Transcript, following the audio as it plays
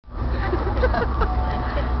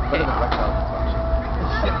Better than erectile dysfunction.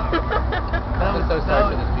 I'm just so sorry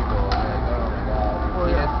for these people. I'm like, oh my god,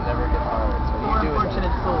 your penis never gets hard. So More you do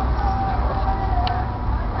unfortunate souls.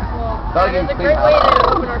 Well, Doggy, that is a please. great way to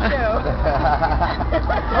open our show.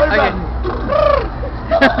 Okay.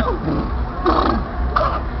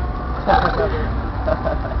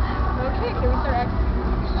 Okay, can we start acting?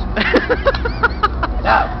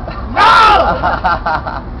 No! No!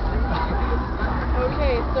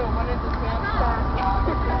 Okay, so when did this band start?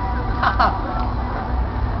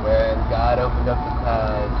 When God opened up the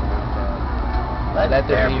clouds and he said, let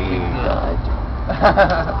there be blood.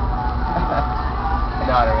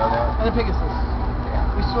 No, I don't know that. And a Pegasus.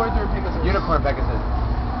 We soared through a Pegasus. Unicorn Pegasus.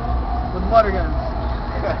 With water guns.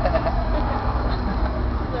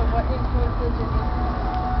 So what influences your music?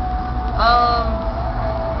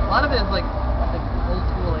 A lot of it is like old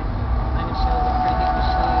school, like 9 Inch Nails, like Crazy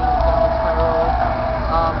Machine, Dollies, Spiral.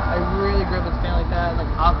 I really grew up with family like that,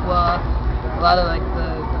 like Aqua, a lot of like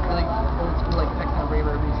the really old school like techno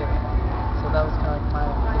raver music. So that was kind of like my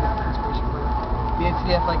biggest inspiration for the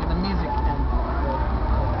NCDF, like in the music end.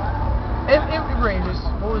 It ranges.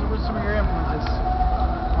 What was some of your influences?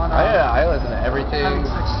 I listen to everything.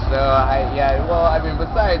 So well, I mean,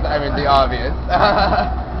 besides, I mean, the obvious.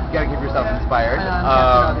 You gotta keep yourself inspired.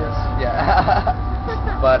 Yeah.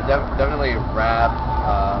 But definitely rap,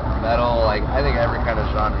 metal, like I think every kind of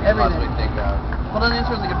genre you can possibly think of. Well, then the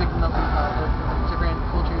answer is like a big melting pot of different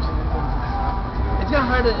cultures and influences. It's kind of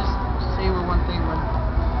hard to just say we're one thing when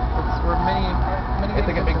we're many. It's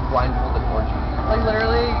like a big blindfolded orgy. Like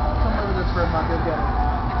literally, come live with us for a month, you'll get it.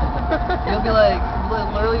 You'll be like,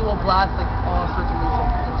 literally, we'll blast like all sorts of music.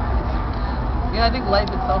 I think life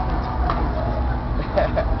itself is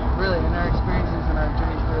really, and our experiences and our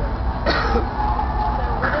journeys through it. So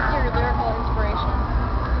what is your lyrical inspiration?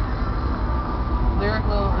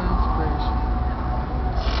 Lyrical inspiration.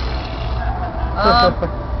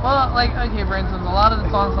 Well, like, okay, for instance, a lot of the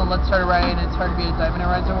songs on Let's Start a Riot, It's Hard to Be a Diamond in a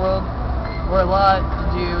Rising World, were a lot to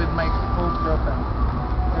do with my old girlfriend.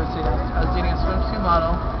 I was dating a swimsuit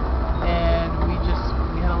model, and we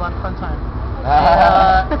had a lot of fun time.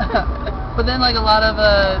 But then, like, a lot of,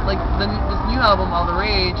 this new album, All the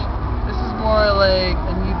Rage, this is more like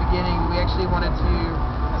a new beginning. We actually wanted to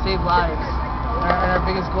save lives. And our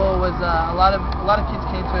biggest goal was, a lot of kids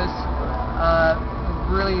came to us,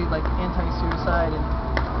 really, like, anti-suicide, and,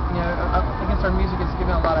 against our music, it's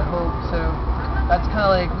given a lot of hope. So that's kind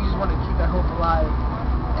of like, we just want to keep that hope alive,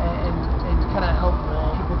 and kind of help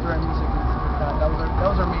people through our music and stuff like that.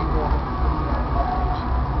 That was our main goal.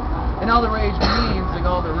 And All the Rage means, like,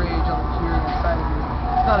 all the rage, all the fury inside of you.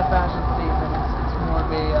 It's not a fashion statement, it's more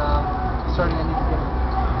of a starting a new beginning.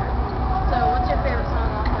 So what's your favorite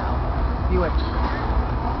song off the album? Bewitched.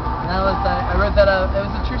 And that was, I wrote that up, it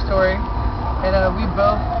was a true story, and we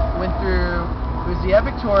both went through, it was the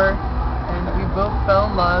Epic Tour, and we both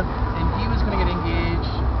fell in love, and he was going to get engaged,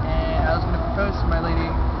 and I was going to propose to my lady,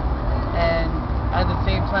 and at the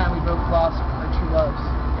same time we both lost our true loves.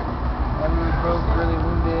 And we were both really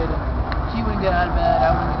wounded. He wouldn't get out of bed,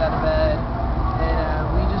 I wouldn't get out of bed,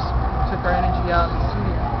 and we just took our energy out in the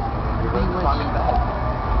studio. You wrote the song in bed.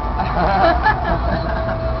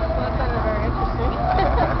 Well, that sounded very interesting.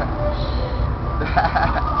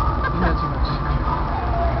 You know too much.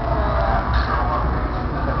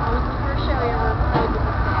 What was the first show you ever played with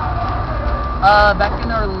this band? Back in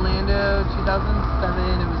Orlando, 2007,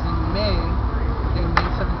 it was in May, I think May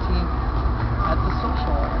 17th, at the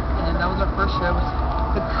Social. And that was our first show. It was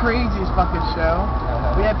the craziest fucking show.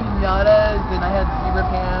 We had piñatas, and I had zebra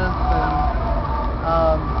pants, and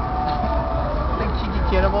I think Kiki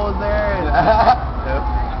Cannibal was there. And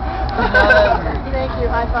Thank you,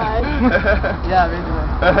 high five. Yeah, basically.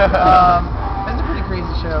 It was a pretty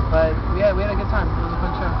crazy show, but we had a good time. It was a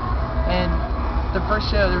fun show. And the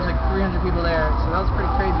first show, there was like 300 people there, so that was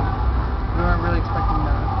pretty crazy. We weren't really expecting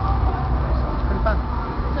that. So it was pretty fun.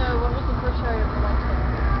 So what was the first show you ever went to?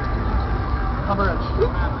 Papa Roach.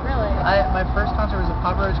 Really? My first concert was a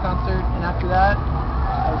Papa Roach concert, and after that,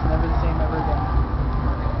 I was never the same ever again.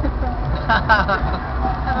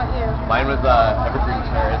 How about you? Mine was Evergreen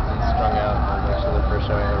Terrace and Strung Out. That was actually the first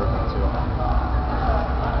show I ever went to.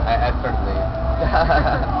 I started late.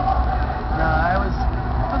 No, I was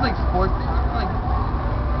like 14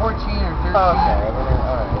 or 13. Oh, okay.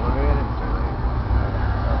 Alright. Well, maybe I didn't start late.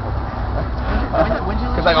 When did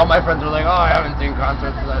you Because like all my friends were like, oh, I haven't seen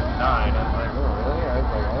concerts since I was 9. I was like, oh, really? I was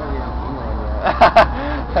like, I haven't even seen one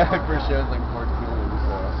yet. My first show was like 14,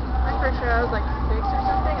 so. My first show I was like 6 or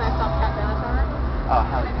something, and I saw Pat Benatar. Oh,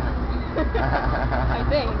 hell yeah. I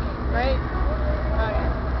think, right? Okay.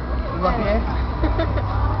 Lucky, eh?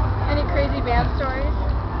 Any crazy band stories?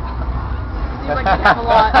 seems like you have a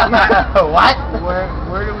lot. What?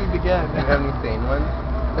 Where do we begin? Do you have any sane ones?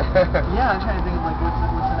 Yeah, I'm trying to think of like what's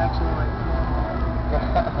an actual like.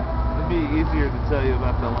 It'd be easier to tell you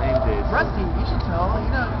about the lame days. Rusty, you should tell. You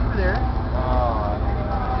know, you were there. Oh, I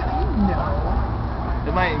don't know. You know.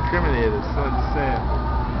 It might incriminate us, so I'm just saying.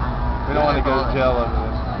 We don't want to go to jail over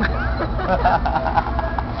this.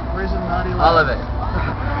 Where's the naughty All of it.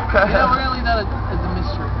 Yeah, we're gonna leave that as a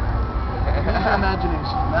mystery. Use your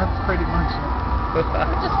imagination. That's pretty much it.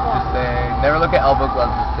 Just one. Just saying. Never look at elbow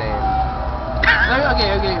gloves the same.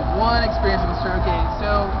 Okay. One experience of the story. Okay,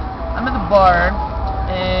 so I'm at the bar,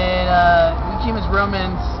 and we came as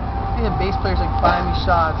Romans. I think the bass player's like buying me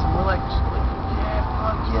shots, and we're like, yeah,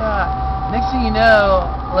 fuck yeah. Next thing you know,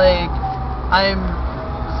 like, I'm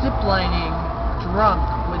ziplining drunk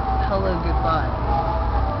with Hello Goodbye.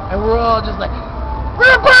 And we're all just like,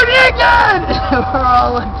 we're partying again! We're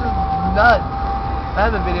all like just nuts. I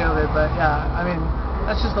have a video of it, but yeah, I mean,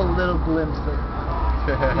 that's just a little glimpse of,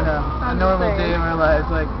 you know, a normal day in our lives.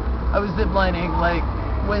 Like, I was ziplining, like,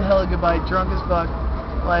 with Hello Goodbye, drunk as fuck.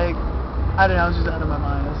 Like, I don't know, I was just out of my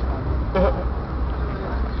mind. It was fun.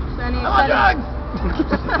 So any I want drugs!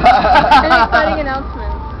 Any exciting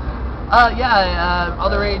announcements? Yeah,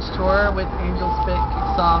 All the Rage tour with Angel Spit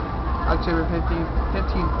kicks off October 15th,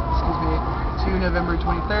 to November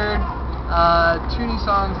 23rd. 2 new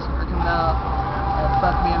songs are coming out.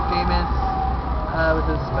 Fuck Me I'm Famous with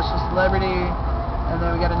a special celebrity, and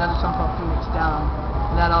then we got another song called Phoenix Down,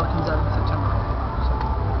 and that all comes out in September. So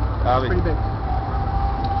it's pretty big.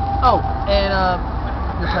 Oh, and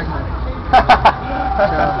you're pregnant.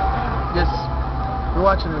 So, yes, you're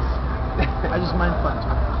watching this. I just mind fucked.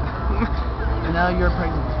 And now you're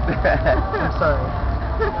pregnant. I'm sorry.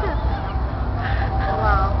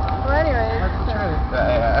 Wow. Well, anyways. That's the truth.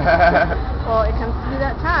 Well, it comes to be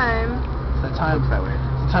that time. It's the time. Looks that way.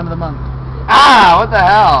 It's the time of the month. Ah! What the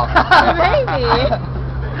hell? Maybe.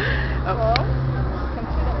 Oh. Well, it comes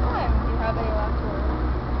to that time. Do you have any last words?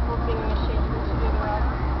 We're being ashamed to do the rest.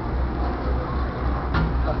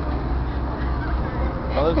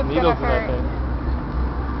 Oh, there's It's needles gonna in that hurt. thing.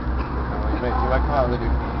 Wait, you like how they do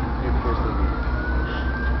piercing?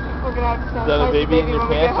 We're gonna have to Is that a sanitize the baby in your when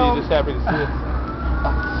we pants, get or you home. just happy to see it?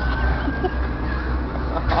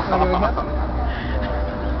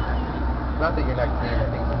 Not that you're not clean, I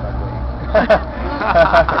think it's ugly. Yeah,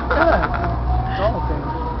 it's all the thing.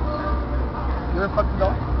 You ever fucked a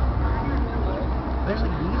doll? There's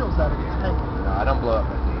like needles out of its head. No, I don't blow up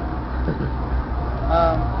my teeth.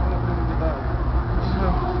 What do we do that?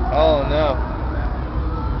 Oh no.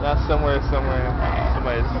 Not somewhere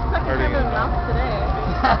somebody's It's stuck hurting inside it. their mouth today.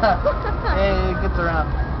 Hey, it gets around.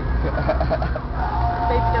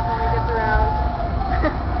 Faith definitely gets around.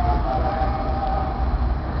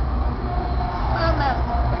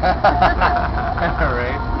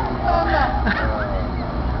 Right?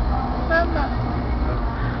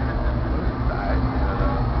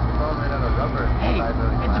 Hey,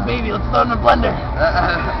 it's a baby. Let's throw it in a blender.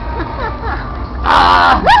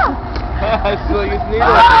 Ah! I still use needles.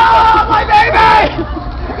 Ah, my baby!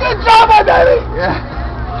 Good job, my baby! Yeah.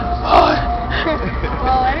 Oh.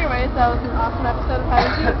 Well, anyways, that was an awesome episode of How to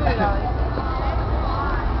Do Voodoo, Dollies.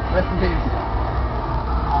 Rest in peace.